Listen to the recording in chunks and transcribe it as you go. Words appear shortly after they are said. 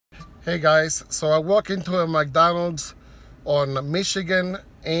Hey guys, so I walk into a McDonald's on Michigan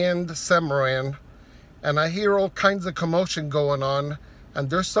and Cimarron, and I hear all kinds of commotion going on, and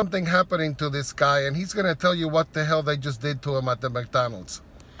there's something happening to this guy, and he's gonna tell you what the hell they just did to him at the McDonald's.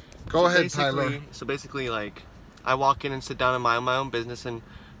 Go ahead, Tyler. So basically, like, I walk in and sit down and mind my own business and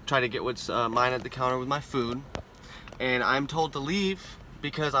try to get what's mine at the counter with my food, and I'm told to leave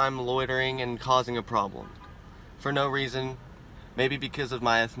because I'm loitering and causing a problem for no reason. Maybe because of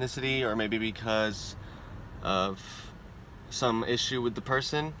my ethnicity, or maybe because of some issue with the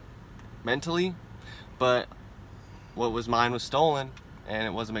person mentally, but what was mine was stolen, and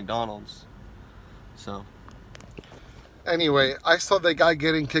it was a McDonald's. So anyway, I saw the guy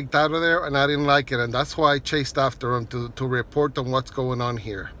getting kicked out of there, and I didn't like it, and that's why I chased after him to report on what's going on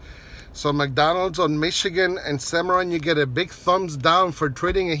here. So McDonald's on Michigan and Cimarron, you get a big thumbs down for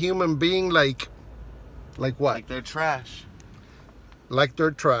treating a human being like what? Like they're trash. Like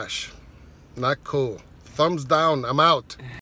they're trash. Not cool. Thumbs down. I'm out.